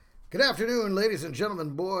Good afternoon, ladies and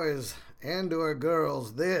gentlemen, boys and or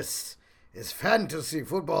girls. This is Fantasy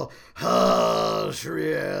Football Harsh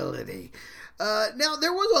Reality. Now,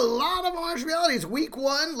 there was a lot of harsh realities. Week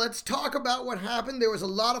one, let's talk about what happened. There was a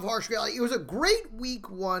lot of harsh reality. It was a great week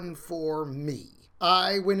one for me.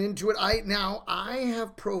 I went into it. I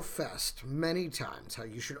have professed many times how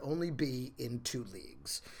you should only be in two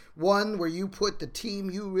leagues. One, where you put the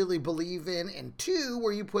team you really believe in, and two,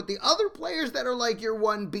 where you put the other players that are like your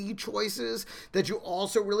 1B choices that you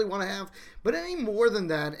also really want to have. But any more than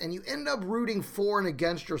that, and you end up rooting for and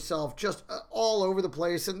against yourself just all over the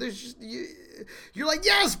place, and there's just, you're like,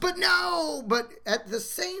 yes, but no. But at the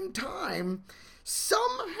same time,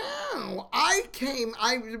 somehow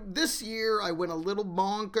this year I went a little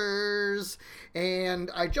bonkers and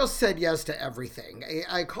I just said yes to everything.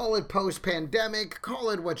 I call it post-pandemic, call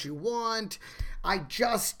it what you want. I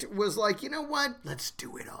just was like, you know what? Let's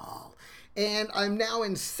do it all. And I'm now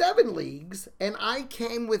in 7 leagues and I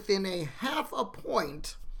came within a half a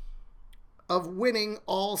point of winning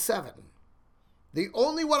all 7. The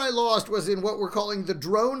only one I lost was in what we're calling the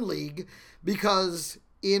Drone League, because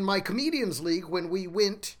in my Comedians League, when we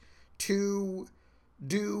went to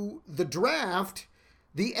do the draft,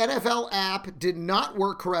 the NFL app did not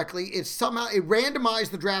work correctly. It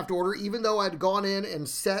randomized the draft order, even though I'd gone in and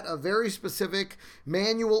set a very specific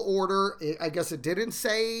manual order. I guess it didn't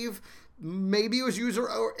save. Maybe it was user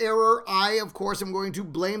error. I, of course, am going to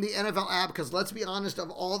blame the NFL app because, let's be honest,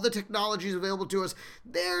 of all the technologies available to us,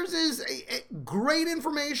 theirs is great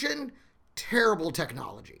information, terrible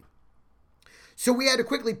technology. So we had to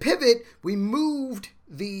quickly pivot. We moved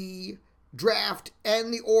the draft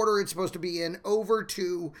and the order it's supposed to be in over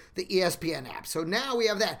to the ESPN app. So now we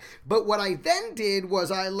have that. But what I then did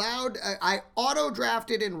was I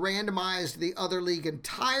auto-drafted and randomized the other league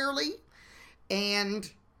entirely. And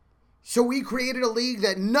so we created a league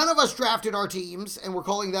that none of us drafted our teams, and we're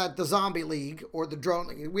calling that the Zombie League or the Drone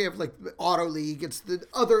League. We have like the Auto League. It's the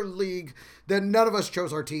other league that none of us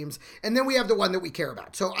chose our teams. And then we have the one that we care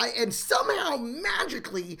about. And somehow,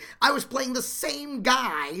 magically, I was playing the same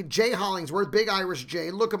guy, Jay Hollingsworth, Big Irish Jay.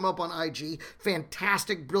 Look him up on IG.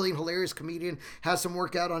 Fantastic, brilliant, hilarious comedian. Has some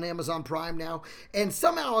work out on Amazon Prime now. And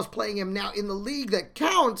somehow I was playing him now in the league that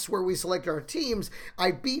counts, where we select our teams. I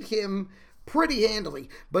beat him pretty handily.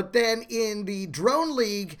 But then in the Drone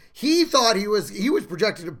League, he thought he was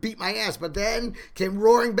projected to beat my ass, but then came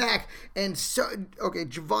roaring back. And so, okay,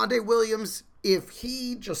 Javonte Williams, if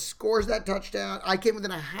he just scores that touchdown, I came within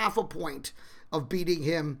a half a point of beating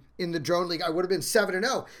him in the Drone League. I would have been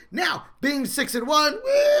 7-0. Now, being 6-1,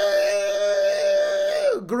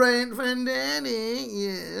 woo, great friend Danny,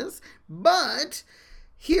 yes. But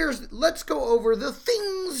let's go over the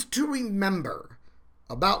things to remember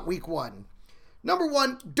about week one. Number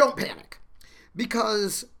one, don't panic,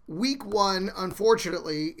 because week one,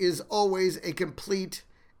 unfortunately, is always a complete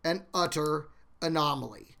and utter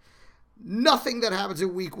anomaly. Nothing that happens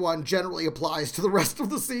in week one generally applies to the rest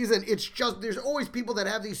of the season. It's just, there's always people that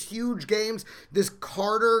have these huge games. This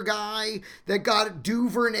Carter guy that got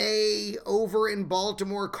Duvernay over in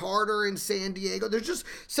Baltimore, Carter in San Diego. There's just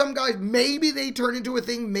some guys, maybe they turn into a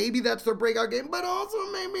thing. Maybe that's their breakout game, but also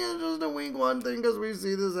maybe it's just a week one thing, because we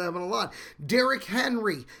see this happen a lot. Derrick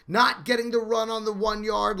Henry not getting the run on the 1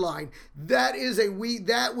 yard line. That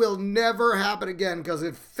will never happen again, because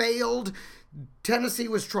it failed. Tennessee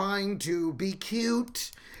was trying to be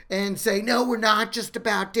cute and say, no, we're not just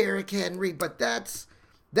about Derrick Henry, but that's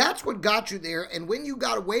what got you there. And when you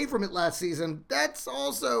got away from it last season, that's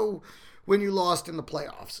also when you lost in the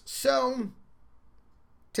playoffs. So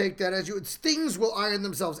take that as things will iron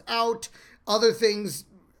themselves out. Other things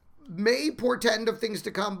may portend of things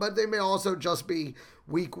to come, but they may also just be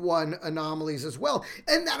week one anomalies as well.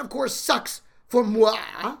 And that, of course, sucks for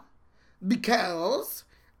moi, because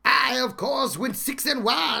I, of course, went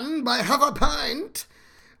 6-1 by half a pint.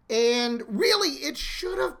 And really, it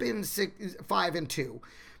should have been 5-2,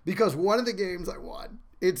 because one of the games I won,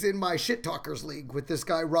 it's in my Shit Talkers League with this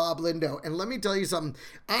guy, Rob Lindo. And let me tell you something.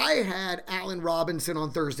 I had Allen Robinson on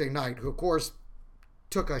Thursday night, who, of course,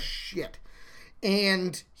 took a shit.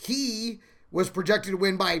 And he was projected to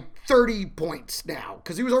win by 30 points now,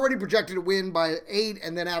 because he was already projected to win by 8.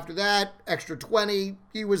 And then after that, extra 20,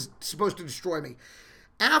 he was supposed to destroy me.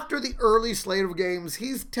 After the early slate of games,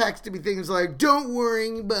 he's texted me things like, don't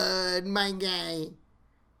worry, bud, my guy.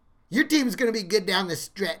 Your team's going to be good down the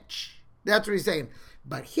stretch. That's what he's saying.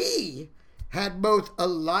 But he had both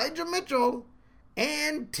Elijah Mitchell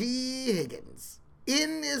and T. Higgins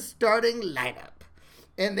in his starting lineup.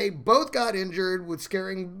 And they both got injured with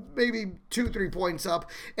scaring maybe 2-3 points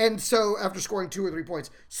up. And so, after scoring 2 or 3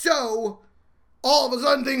 points. So, all of a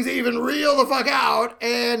sudden things even reel the fuck out.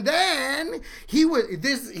 And then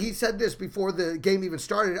he said this before the game even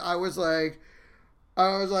started. I was like,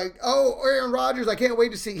 oh, Aaron Rodgers, I can't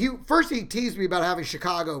wait to see. He teased me about having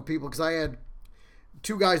Chicago people because I had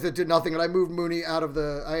two guys that did nothing, and I moved Mooney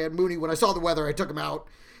I had Mooney when I saw the weather, I took him out.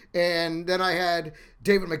 And then I had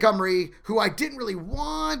David Montgomery, who I didn't really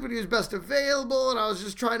want, but he was best available, and I was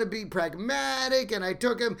just trying to be pragmatic, and I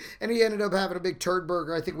took him, and he ended up having a big turd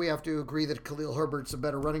burger. I think we have to agree that Khalil Herbert's a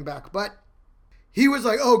better running back, but he was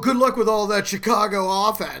like, oh, good luck with all that Chicago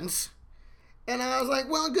offense. And I was like,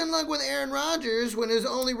 well, good luck with Aaron Rodgers when his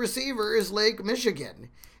only receiver is Lake Michigan.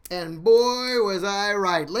 And boy, was I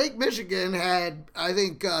right. Lake Michigan had, I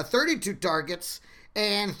think, 32 targets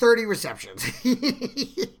and 30 receptions.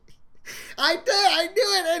 I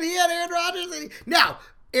knew it, and he had Aaron Rodgers. Now,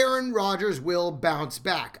 Aaron Rodgers will bounce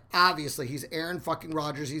back. Obviously, he's Aaron fucking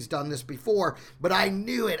Rodgers. He's done this before, but I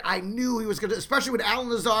knew it. I knew he was going to, especially when Allen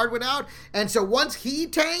Lazard went out. And so once he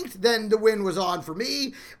tanked, then the win was on for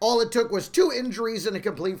me. All it took was 2 injuries and a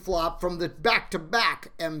complete flop from the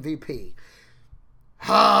back-to-back MVP.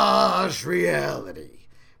 Harsh reality.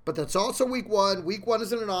 But that's also week 1. Week 1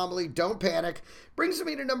 is an anomaly. Don't panic. Brings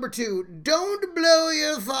me to number 2. Don't blow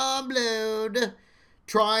your farm load.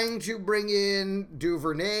 Trying to bring in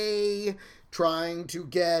Duvernay. Trying to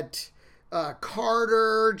get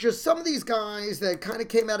Carter. Just some of these guys that kind of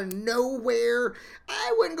came out of nowhere.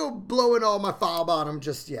 I wouldn't go blowing all my fob on them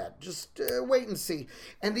just yet. Just wait and see.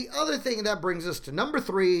 And the other thing that brings us to number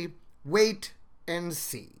 3. Wait and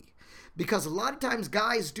see. Because a lot of times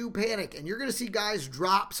guys do panic, and you're going to see guys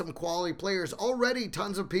drop some quality players. Already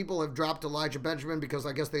tons of people have dropped Elijah Benjamin because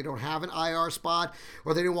I guess they don't have an IR spot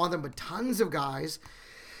or they didn't want them, but tons of guys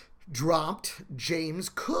dropped James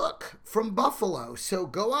Cook from Buffalo. So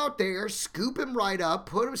go out there, scoop him right up,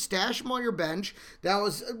 stash him on your bench. That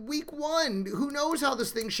was week 1. Who knows how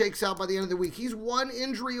this thing shakes out by the end of the week? He's 1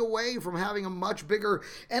 injury away from having a much bigger.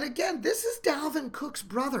 And again, this is Dalvin Cook's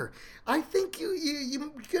brother. I think you're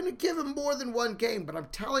going to give him more than 1 game, but I'm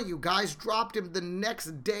telling you, guys dropped him the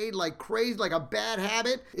next day like crazy, like a bad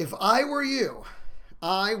habit. If I were you,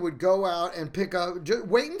 I would go out and pick up, just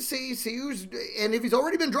wait and see who's, and if he's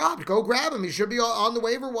already been dropped, go grab him. He should be on the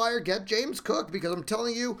waiver wire. Get James Cook, because I'm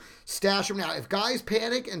telling you, stash him now. If guys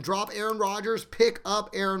panic and drop Aaron Rodgers, pick up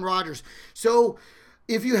Aaron Rodgers. So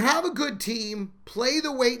if you have a good team, play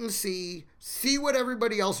the wait and see what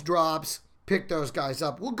everybody else drops. Pick those guys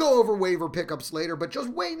up. We'll go over waiver pickups later, but just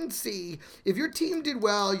wait and see. If your team did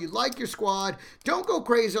well, you like your squad, don't go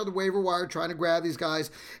crazy on the waiver wire trying to grab these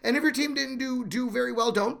guys. And if your team didn't do very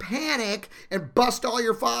well, don't panic and bust all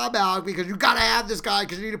your fob out because you got to have this guy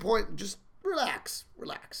because you need a point. Just relax.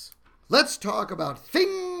 Let's talk about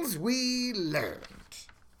things we learned.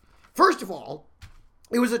 First of all,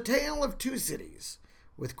 it was a tale of 2 cities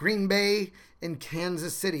with Green Bay and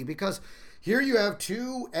Kansas City, because here you have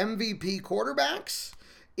 2 MVP quarterbacks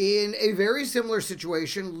in a very similar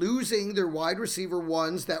situation, losing their wide receiver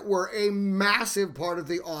ones that were a massive part of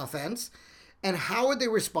the offense. And how would they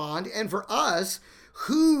respond? And for us,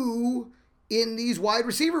 who in these wide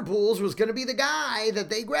receiver pools was going to be the guy that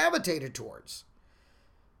they gravitated towards?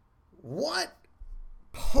 What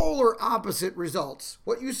polar opposite results.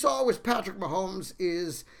 What you saw with Patrick Mahomes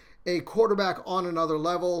is a quarterback on another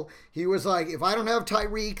level. He was like, if I don't have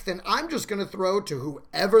Tyreek, then I'm just going to throw to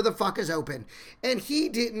whoever the fuck is open. And he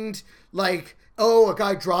didn't like, oh, a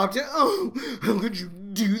guy dropped it. Oh, how could you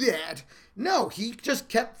do that? No, he just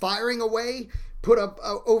kept firing away, put up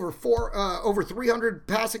over 300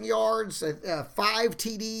 passing yards, 5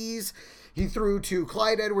 TDs. He threw to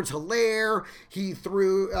Clyde Edwards-Helaire. He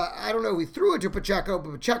threw, he threw it to Pacheco,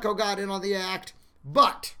 but Pacheco got in on the act.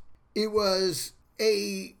 But it was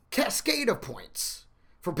a cascade of points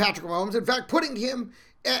for Patrick Mahomes. In fact, putting him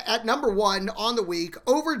at number 1 on the week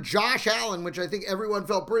over Josh Allen, which I think everyone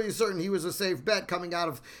felt pretty certain he was a safe bet coming out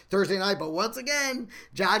of Thursday night. But once again,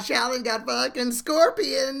 Josh Allen got fucking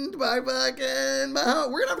scorpioned by fucking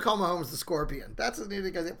Mahomes. We're going to have to call Mahomes the Scorpion. That's what it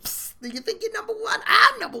is. You think you're number 1?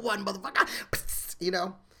 I'm number 1, motherfucker. Psst, you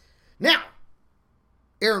know. Now,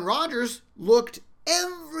 Aaron Rodgers looked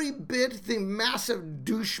every bit the massive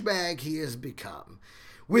douchebag he has become.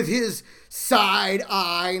 With his side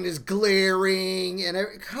eye and his glaring and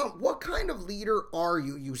what kind of leader are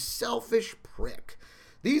you, you selfish prick?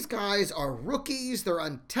 These guys are rookies. They're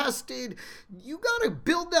untested. You got to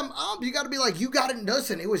build them up. You got to be like, you got it.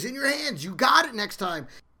 Listen, it was in your hands. You got it next time.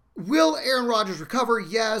 Will Aaron Rodgers recover?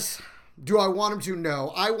 Yes. Do I want him to?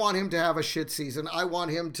 No. I want him to have a shit season. I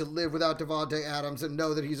want him to live without Davante Adams and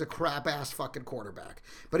know that he's a crap-ass fucking quarterback.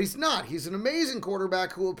 But he's not. He's an amazing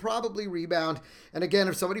quarterback who will probably rebound. And again,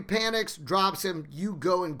 if somebody panics, drops him, you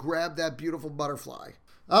go and grab that beautiful butterfly.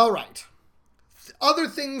 All right. Other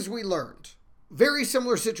things we learned. Very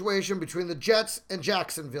similar situation between the Jets and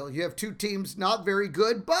Jacksonville. You have two teams not very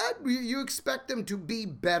good, but you expect them to be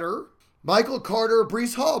better. Michael Carter,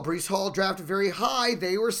 Breece Hall. Breece Hall drafted very high.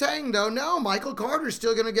 They were saying, though, no, Michael Carter's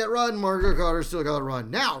still going to get run. Michael Carter's still going to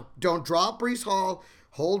run. Now, don't drop Breece Hall.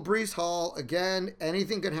 Hold Breece Hall. Again,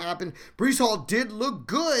 anything can happen. Breece Hall did look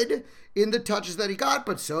good in the touches that he got,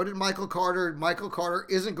 but so did Michael Carter. Michael Carter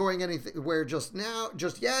isn't going anywhere just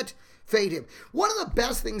yet. Fade him. One of the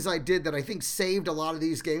best things I did that I think saved a lot of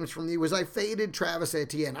these games from me was I faded Travis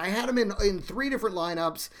Etienne. I had him in 3 different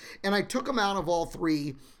lineups, and I took him out of all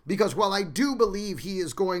 3 because while I do believe he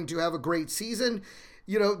is going to have a great season,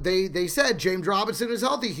 you know, they said James Robinson is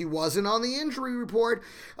healthy. He wasn't on the injury report.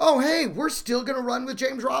 Oh, hey, we're still going to run with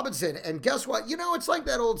James Robinson. And guess what? You know, it's like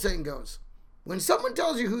that old saying goes. When someone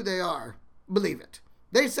tells you who they are, believe it.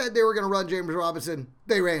 They said they were going to run James Robinson.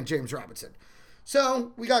 They ran James Robinson.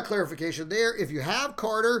 So we got clarification there. If you have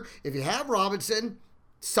Carter, if you have Robinson,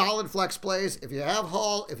 solid flex plays. If you have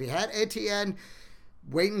Hall, if you had Etienne,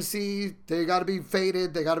 wait and see. They got to be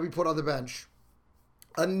faded. They got to be put on the bench.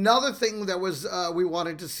 Another thing that was we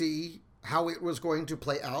wanted to see how it was going to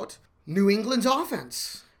play out. New England's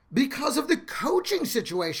offense. Because of the coaching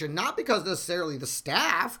situation, not because necessarily the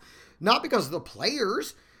staff, not because of the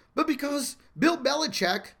players, but because Bill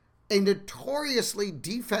Belichick, a notoriously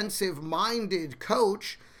defensive-minded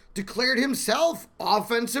coach, declared himself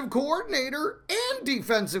offensive coordinator and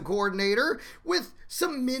defensive coordinator with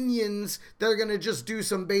some minions that are going to just do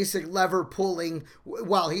some basic lever pulling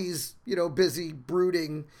while he's, busy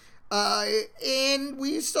brooding. And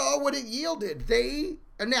we saw what it yielded.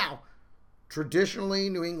 Now, traditionally,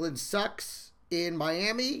 New England sucks in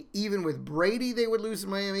Miami. Even with Brady, they would lose in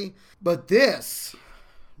Miami. But this...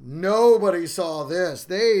 nobody saw this.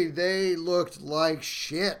 They looked like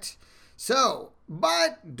shit. So,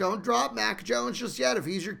 but don't drop Mac Jones just yet. If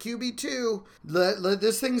he's your QB2,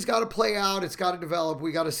 this thing's got to play out. It's got to develop.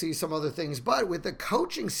 We got to see some other things. But with the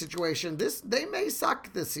coaching situation, they may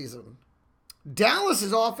suck this season.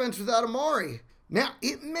 Dallas's offense without Amari. Now,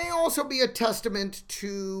 it may also be a testament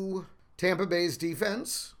to Tampa Bay's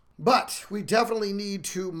defense. But we definitely need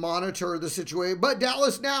to monitor the situation. But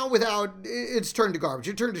Dallas now it's turned to garbage.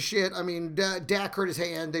 It turned to shit. I mean, Dak hurt his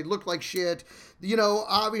hand. They looked like shit.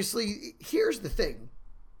 Obviously, here's the thing.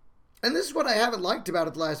 And this is what I haven't liked about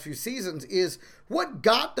it the last few seasons is what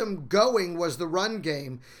got them going was the run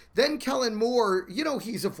game. Then Kellen Moore,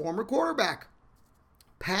 he's a former quarterback.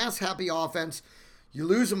 Pass-happy offense. You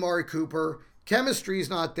lose Amari Cooper. Chemistry's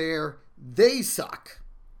not there. They suck.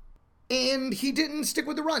 And he didn't stick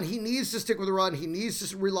with the run. He needs to stick with the run. He needs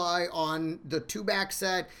to rely on the 2-back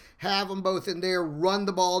set, have them both in there, run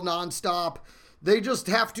the ball nonstop. They just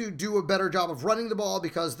have to do a better job of running the ball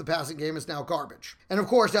because the passing game is now garbage. And of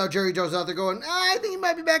course, now Jerry Jones out there going, I think he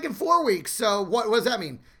might be back in 4 weeks. So what does that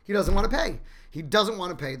mean? He doesn't want to pay. He doesn't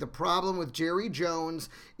want to pay. The problem with Jerry Jones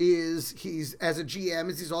is he's, as a GM,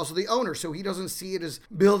 he's also the owner. So he doesn't see it as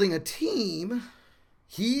building a team.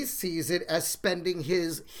 He sees it as spending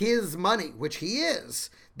his money, which he is.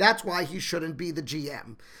 That's why he shouldn't be the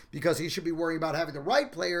GM, because he should be worrying about having the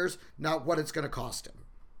right players, not what it's going to cost him.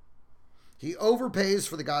 He overpays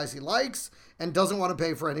for the guys he likes and doesn't want to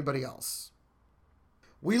pay for anybody else.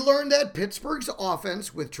 We learned that Pittsburgh's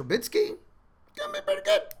offense with Trubisky going to be pretty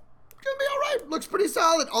good. Going to be all right. Looks pretty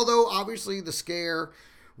solid, although obviously the scare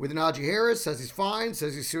with Najee Harris says he's fine,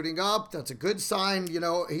 says he's suiting up. That's a good sign.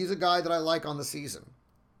 He's a guy that I like on the season.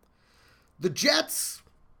 The Jets,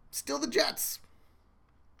 still the Jets.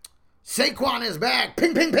 Saquon is back.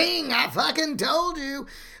 Ping, ping, ping. I fucking told you.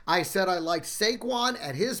 I said I liked Saquon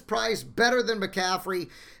at his price better than McCaffrey.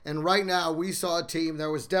 And right now we saw a team that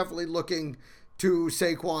was definitely looking to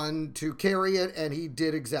Saquon to carry it, and he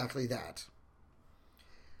did exactly that.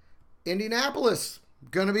 Indianapolis,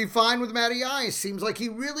 going to be fine with Matty Ice. Seems like he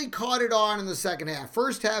really caught it on in the second half.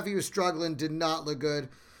 First half he was struggling, did not look good.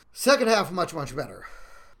 Second half, much, much better.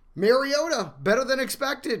 Mariota, better than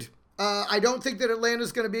expected. I don't think that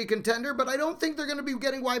Atlanta's going to be a contender, but I don't think they're going to be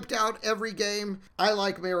getting wiped out every game. I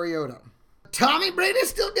like Mariota. Tommy Brady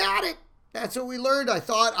still got it. That's what we learned. I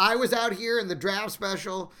thought I was out here in the draft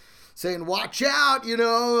special saying, watch out,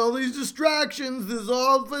 all these distractions. This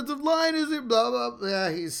offensive line isn't blah, blah, blah.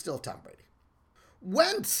 Yeah, he's still Tom Brady.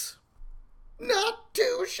 Wentz, not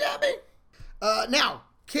too shabby. Now,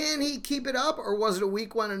 can he keep it up, or was it a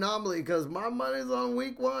week 1 anomaly? Because my money's on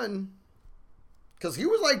week 1. because he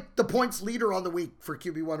was like the points leader on the week for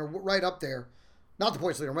QB1, or right up there. Not the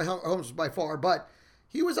points leader, Mahomes by far, but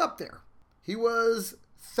he was up there. He was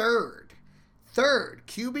third.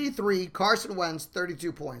 QB3, Carson Wentz,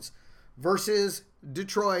 32 points, versus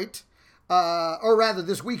Detroit. Or rather,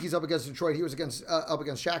 this week he's up against Detroit. He was up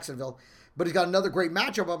against Jacksonville. But he's got another great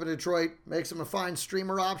matchup up in Detroit. Makes him a fine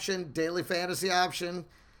streamer option, daily fantasy option.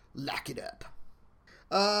 Lock it up.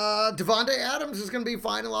 Devontae Adams is going to be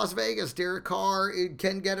fine in Las Vegas. Derek Carr, it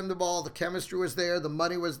can get him the ball. The chemistry was there. The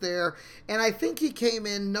money was there. And I think he came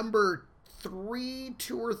in number 2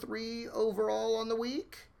 or 3 overall on the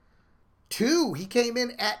week. 2. He came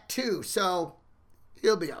in at 2. So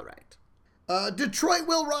he'll be all right. Detroit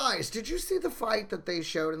will rise. Did you see the fight that they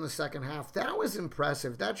showed in the second half? That was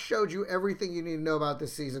impressive. That showed you everything you need to know about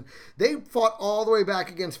this season. They fought all the way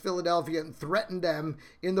back against Philadelphia and threatened them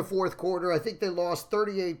in the fourth quarter. I think they lost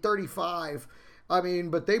 38-35.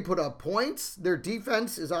 But they put up points. Their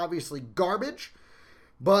defense is obviously garbage.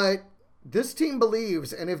 But this team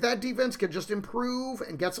believes, and if that defense can just improve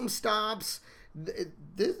and get some stops,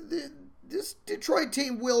 this Detroit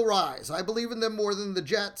team will rise. I believe in them more than the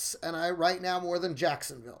Jets, and right now more than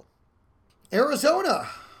Jacksonville. Arizona.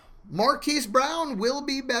 Marquise Brown will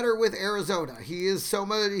be better with Arizona. He's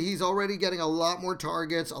already getting a lot more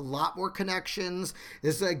targets, a lot more connections.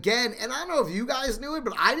 This again, and I don't know if you guys knew it,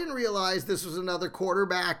 but I didn't realize this was another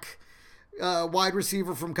quarterback wide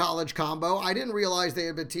receiver from college combo. I didn't realize they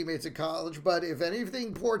had been teammates in college, but if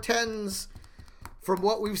anything portends from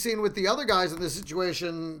what we've seen with the other guys in this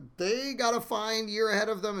situation, they got a fine year ahead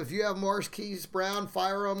of them. If you have Marquise Brown,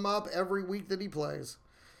 fire him up every week that he plays.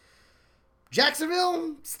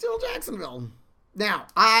 Jacksonville, still Jacksonville. Now,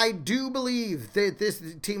 I do believe that this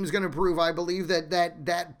team is going to improve. I believe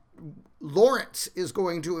that Lawrence is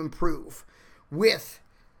going to improve with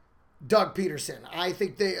Doug Peterson. I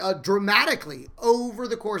think they dramatically over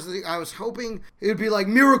the course of I was hoping it would be like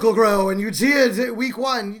Miracle Grow and you'd see it week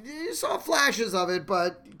 1. You saw flashes of it,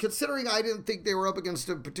 but considering I didn't think they were up against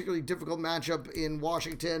a particularly difficult matchup in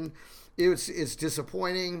Washington, it's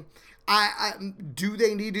disappointing. Do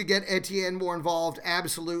they need to get Etienne more involved?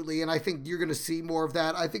 Absolutely, and I think you're going to see more of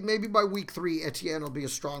that. I think maybe by week 3, Etienne will be a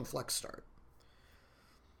strong flex start.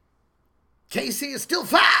 KC is still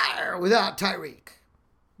fire without Tyreek.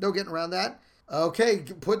 No getting around that. Okay,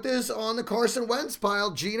 put this on the Carson Wentz pile.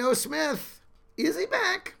 Geno Smith. Is he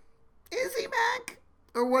back?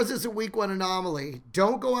 Or was this a week 1 anomaly?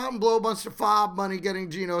 Don't go out and blow a bunch of fob money getting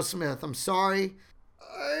Geno Smith. I'm sorry.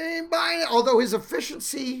 I ain't buying it. Although his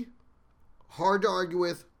efficiency, hard to argue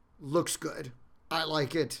with, looks good. I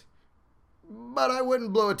like it. But I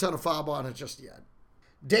wouldn't blow a ton of fob on it just yet.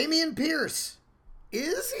 Dameon Pierce.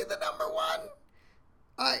 Is he the number 1?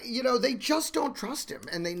 They just don't trust him,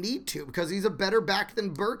 and they need to because he's a better back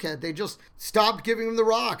than Burkhead. They just stopped giving him the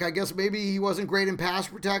rock. I guess maybe he wasn't great in pass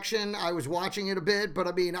protection. I was watching it a bit, but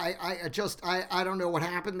I don't know what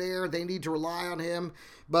happened there. They need to rely on him,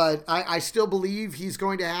 but I still believe he's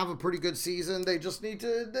going to have a pretty good season. They just need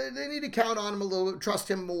to count on him a little,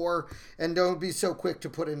 trust him more, and don't be so quick to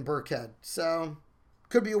put in Burkhead. So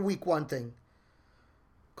could be a week 1 thing.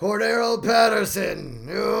 Cordero Patterson.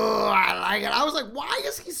 Oh, I like it. I was like, why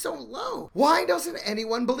is he so low? Why doesn't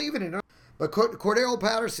anyone believe in it? But Cordero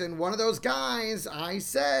Patterson, one of those guys, I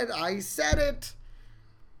said it.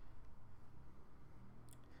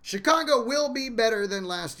 Chicago will be better than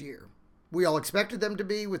last year. We all expected them to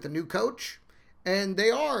be with the new coach, and they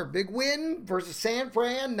are. Big win versus San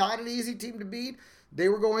Fran, not an easy team to beat. They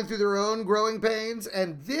were going through their own growing pains,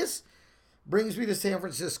 and this brings me to San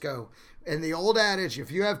Francisco. And the old adage,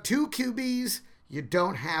 if you have 2 QBs, you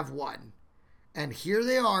don't have 1. And here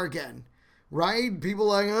they are again, right? People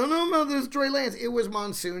like, I don't know about this Trey Lance. It was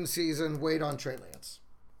monsoon season. Wait on Trey Lance.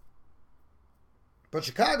 But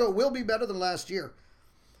Chicago will be better than last year.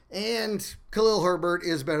 And Khalil Herbert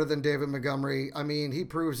is better than David Montgomery. He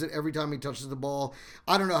proves it every time he touches the ball.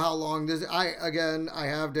 I don't know how long this. I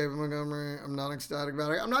have David Montgomery. I'm not ecstatic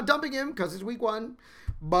about it. I'm not dumping him because it's week 1.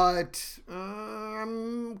 But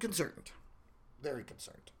I'm concerned. Very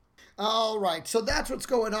concerned. All right, so that's what's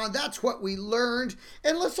going on. That's what we learned.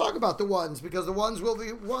 And let's talk about the ones, because the ones will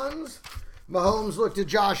be ones. Mahomes looked at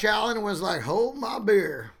Josh Allen and was like, hold my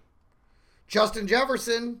beer. Justin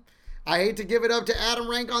Jefferson, I hate to give it up to Adam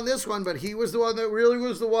Rank on this one, but he was the one that really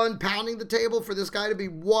was the one pounding the table for this guy to be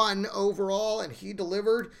 1 overall, and he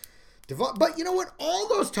delivered. But you know what? All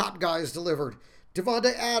those top guys delivered.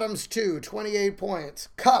 Devontae Adams, 28 points.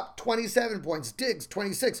 Kupp, 27 points. Diggs,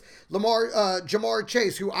 26. Jamar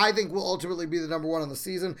Chase, who I think will ultimately be the number 1 on the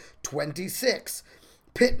season, 26.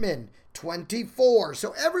 Pittman, 24.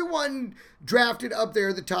 So everyone drafted up there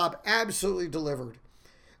at the top absolutely delivered.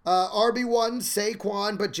 RB1,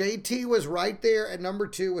 Saquon, but JT was right there at number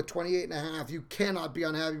 2 with 28.5. You cannot be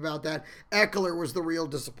unhappy about that. Eckler was the real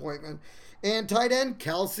disappointment. And tight end,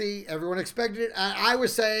 Kelsey. Everyone expected it. I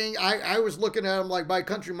was saying, I was looking at him like by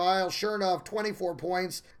country mile. Sure enough, 24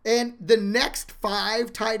 points. And the next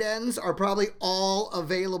 5 tight ends are probably all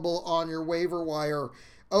available on your waiver wire.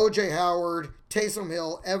 O.J. Howard, Taysom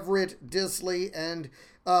Hill, Everett, Disley, and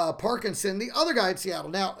Parkinson, the other guy in Seattle.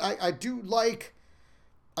 Now, I do like...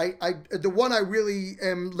 the one I really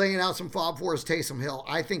am laying out some fob for is Taysom Hill.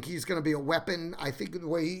 I think he's going to be a weapon. I think the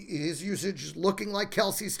way his usage is looking like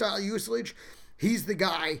Kelsey-style usage, he's the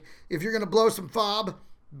guy. If you're going to blow some fob,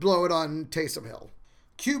 blow it on Taysom Hill.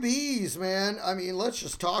 QBs, man. I mean, let's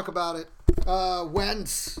just talk about it.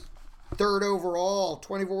 Wentz, 3rd overall,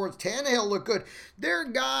 24 words. Tannehill looked good. There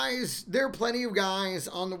are plenty of guys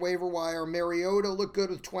on the waiver wire. Mariota looked good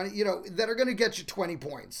with 20, that are going to get you 20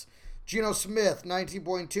 points. Geno Smith,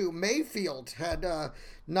 19.2. Mayfield had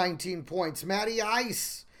 19 points. Matty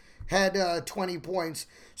Ice had 20 points.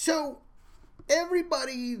 So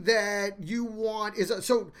everybody that you want is...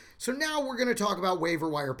 So now we're going to talk about waiver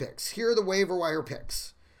wire picks. Here are the waiver wire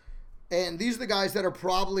picks. And these are the guys that are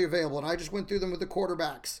probably available. And I just went through them with the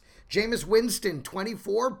quarterbacks. Jameis Winston,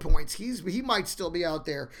 24 points. He might still be out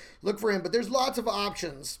there. Look for him. But there's lots of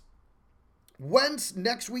options. Wentz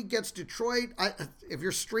next week gets Detroit. If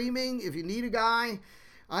you're streaming, if you need a guy,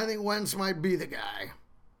 I think Wentz might be the guy.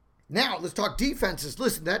 Now, let's talk defenses.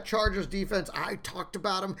 Listen, that Chargers defense, I talked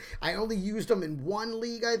about them. I only used them in one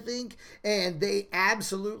league, I think, and they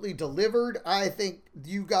absolutely delivered. I think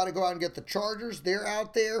you got to go out and get the Chargers. They're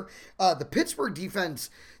out there. The Pittsburgh defense,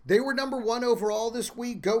 they were number 1 overall this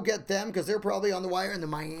week. Go get them because they're probably on the wire. And the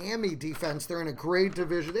Miami defense, they're in a great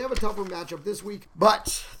division. They have a tougher matchup this week,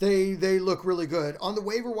 but they look really good. On the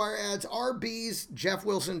waiver wire ads, RBs, Jeff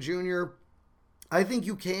Wilson Jr., I think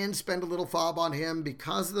you can spend a little fob on him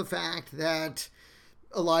because of the fact that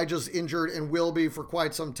Elijah's injured and will be for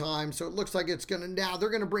quite some time. So it looks like now they're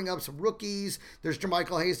going to bring up some rookies. There's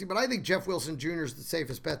JaMychal Hasty, but I think Jeff Wilson Jr. is the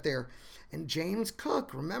safest bet there. And James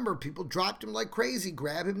Cook, remember, people dropped him like crazy.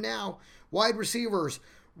 Grab him now. Wide receivers.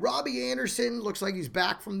 Robbie Anderson looks like he's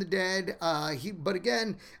back from the dead. But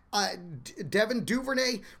again, Devin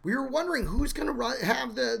Duvernay, we were wondering who's going to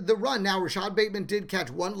have the run. Now, Rashad Bateman did catch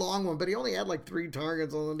one long one, but he only had like 3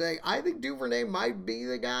 targets on the day. I think Duvernay might be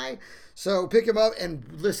the guy. So pick him up and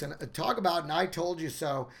listen, talk about, and I told you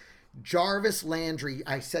so, Jarvis Landry.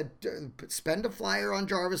 I said spend a flyer on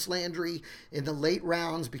Jarvis Landry in the late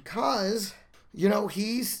rounds because...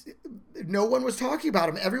 no one was talking about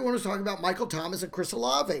him. Everyone was talking about Michael Thomas and Chris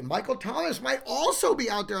Olave. Michael Thomas might also be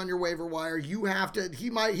out there on your waiver wire. He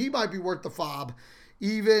might be worth the fob,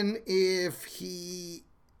 even if he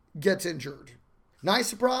gets injured. Nice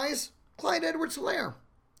surprise, Clyde Edwards-Helaire.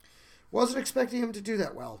 Wasn't expecting him to do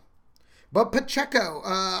that well. But Pacheco,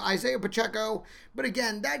 Isaiah Pacheco, but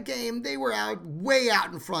again, that game, they were way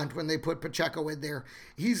out in front when they put Pacheco in there.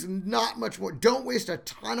 He's not much more. Don't waste a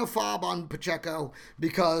ton of fob on Pacheco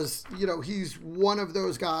because, he's one of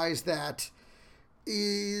those guys that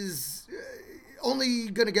is only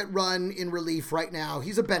going to get run in relief right now.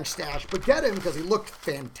 He's a bench stash, but get him because he looked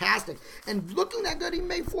fantastic. And looking that good, he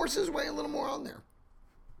may force his way a little more on there.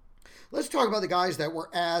 Let's talk about the guys that were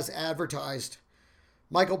as advertised.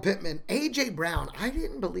 Michael Pittman, A.J. Brown. I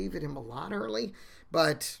didn't believe in him a lot early,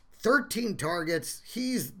 but 13 targets.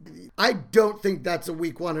 I don't think that's a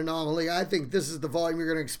week 1 anomaly. I think this is the volume you're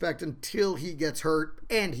going to expect until he gets hurt,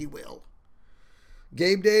 and he will.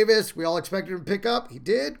 Gabe Davis, we all expected him to pick up. He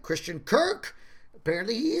did. Christian Kirk,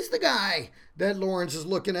 apparently he's the guy that Lawrence is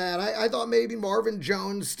looking at. I thought maybe Marvin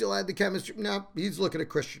Jones still had the chemistry. No, he's looking at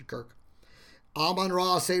Christian Kirk.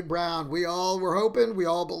 Amon-Ra St. Brown, we all were hoping, we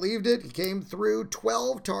all believed it. He came through,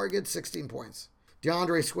 12 targets, 16 points.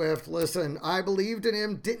 DeAndre Swift, listen, I believed in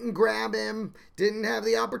him, didn't grab him, didn't have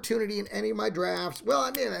the opportunity in any of my drafts. Well,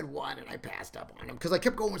 I may have had one and I passed up on him because I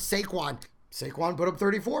kept going with Saquon. Saquon put up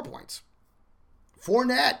 34 points.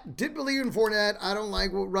 Fournette, did believe in Fournette. I don't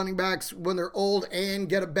like running backs when they're old and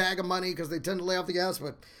get a bag of money because they tend to lay off the gas,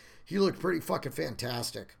 but he looked pretty fucking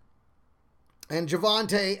fantastic. And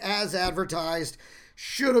Javonte, as advertised,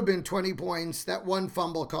 should have been 20 points. That one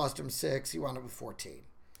fumble cost him 6. He wound up with 14.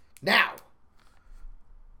 Now,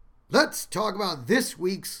 let's talk about this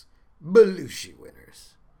week's Belushi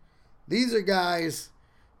winners. These are guys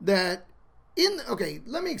that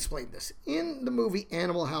let me explain this. In the movie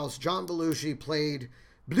Animal House, John Belushi played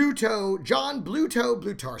John Bluto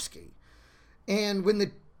Blutarsky. And when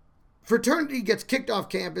the fraternity gets kicked off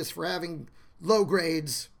campus for having low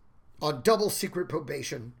grades, on double secret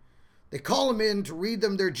probation. They call them in to read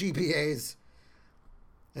them their GPAs,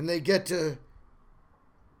 and they get to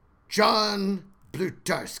John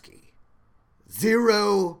Blutarski,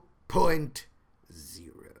 0.0.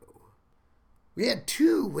 We had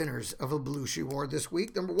 2 winners of a Belushi Award this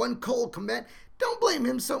week. Number 1, Cole Kmet. Don't blame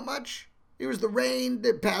him so much. It was the rain.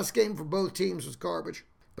 The pass game for both teams was garbage.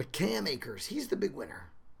 But Cam Akers, he's the big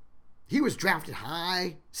winner. He was drafted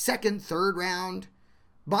high, 2nd, 3rd round,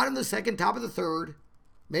 bottom of the 2nd, top of the 3rd,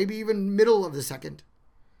 maybe even middle of the 2nd.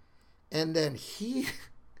 And then he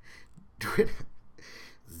did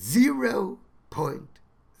 0.0.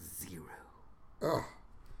 Oh,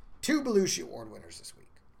 2 Belushi Award winners this week.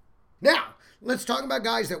 Now, let's talk about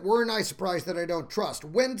guys that were a nice surprise that I don't trust.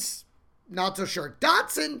 Wentz, not so sure.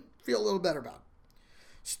 Dotson, feel a little better about.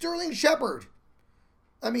 Sterling Shepard.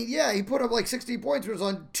 I mean, yeah, he put up like 60 points, but it was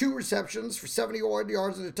on 2 receptions for 71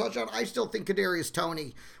 yards and a touchdown. I still think Kadarius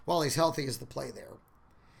Toney, while he's healthy, is the play there.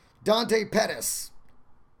 Dante Pettis,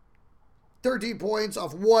 13 points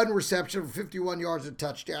off 1 reception for 51 yards and a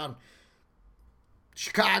touchdown.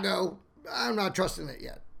 Chicago, I'm not trusting it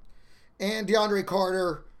yet. And DeAndre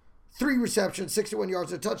Carter, 3 receptions, 61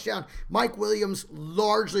 yards and a touchdown. Mike Williams,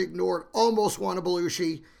 largely ignored, almost won a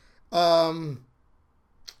Belushi.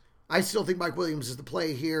 I still think Mike Williams is the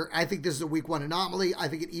play here. I think this is a week 1 anomaly. I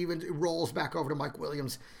think it rolls back over to Mike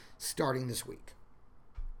Williams starting this week.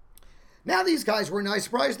 Now these guys were a nice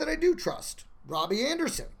surprise that I do trust. Robbie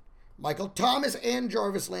Anderson, Michael Thomas and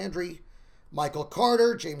Jarvis Landry, Michael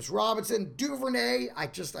Carter, James Robinson, Duvernay. I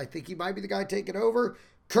think he might be the guy taking over.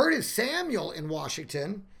 Curtis Samuel in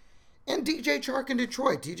Washington. And DJ Chark in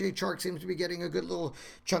Detroit. DJ Chark seems to be getting a good little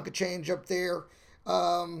chunk of change up there.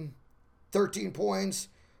 13 points.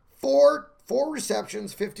 4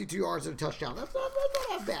 receptions, 52 yards and a touchdown. That's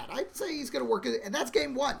not bad. I'd say he's going to work it. And that's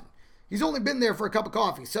game 1. He's only been there for a cup of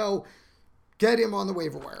coffee. So get him on the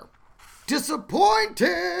waiver wire.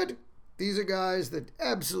 Disappointed. These are guys that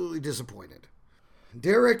absolutely disappointed.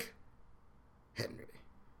 Derrick Henry.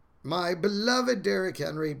 My beloved Derrick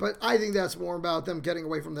Henry. But I think that's more about them getting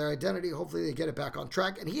away from their identity. Hopefully they get it back on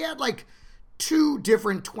track. And he had like 2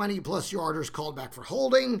 different 20-plus yarders called back for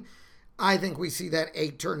holding. I think we see that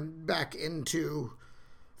 8 turn back into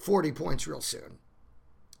 40 points real soon.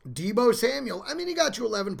 Deebo Samuel, I mean, he got you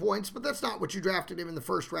 11 points, but that's not what you drafted him in the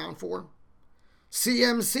 1st round for.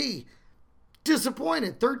 CMC,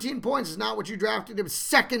 disappointed. 13 points is not what you drafted him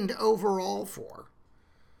 2nd overall for.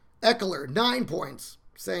 Eckler, 9 points.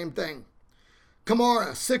 Same thing.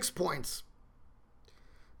 Kamara, 6 points.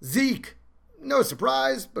 Zeke, no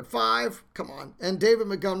surprise, but 5. Come on. And David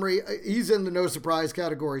Montgomery, he's in the no surprise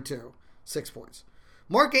category too. 6 points.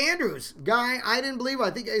 Mark Andrews, guy I didn't believe.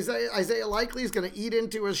 I think Isaiah Likely is going to eat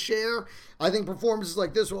into his share. I think performances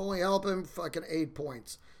like this will only help him. Fucking 8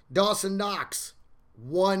 points. Dawson Knox,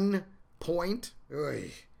 1 point.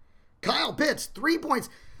 Oy. Kyle Pitts, 3 points.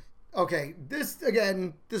 Okay, this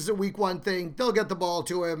is a week 1 thing. They'll get the ball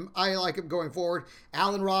to him. I like him going forward.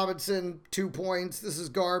 Allen Robinson, 2 points. This is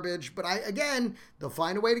garbage. But they'll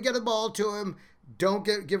find a way to get the ball to him. Don't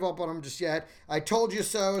give up on him just yet. I told you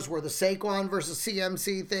so is where the Saquon versus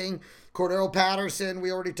CMC thing. Cordero Patterson,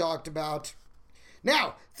 we already talked about.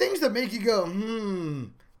 Now, things that make you go,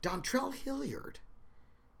 Dontrell Hilliard.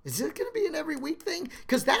 Is it going to be an every week thing?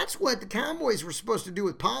 Because that's what the Cowboys were supposed to do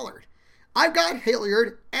with Pollard. I've got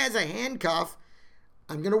Hilliard as a handcuff.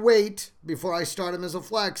 I'm going to wait before I start him as a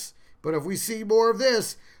flex. But if we see more of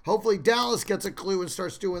this, hopefully Dallas gets a clue and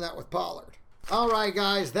starts doing that with Pollard. All right,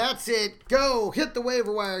 guys, that's it. Go hit the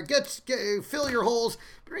waiver wire. Fill your holes.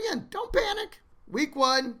 But again, don't panic. Week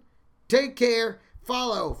 1, take care.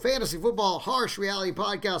 Follow Fantasy Football Harsh Reality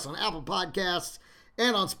Podcast on Apple Podcasts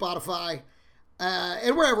and on Spotify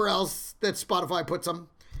and wherever else that Spotify puts them.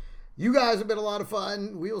 You guys have been a lot of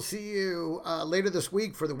fun. We'll see you later this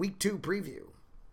week for the Week 2 preview.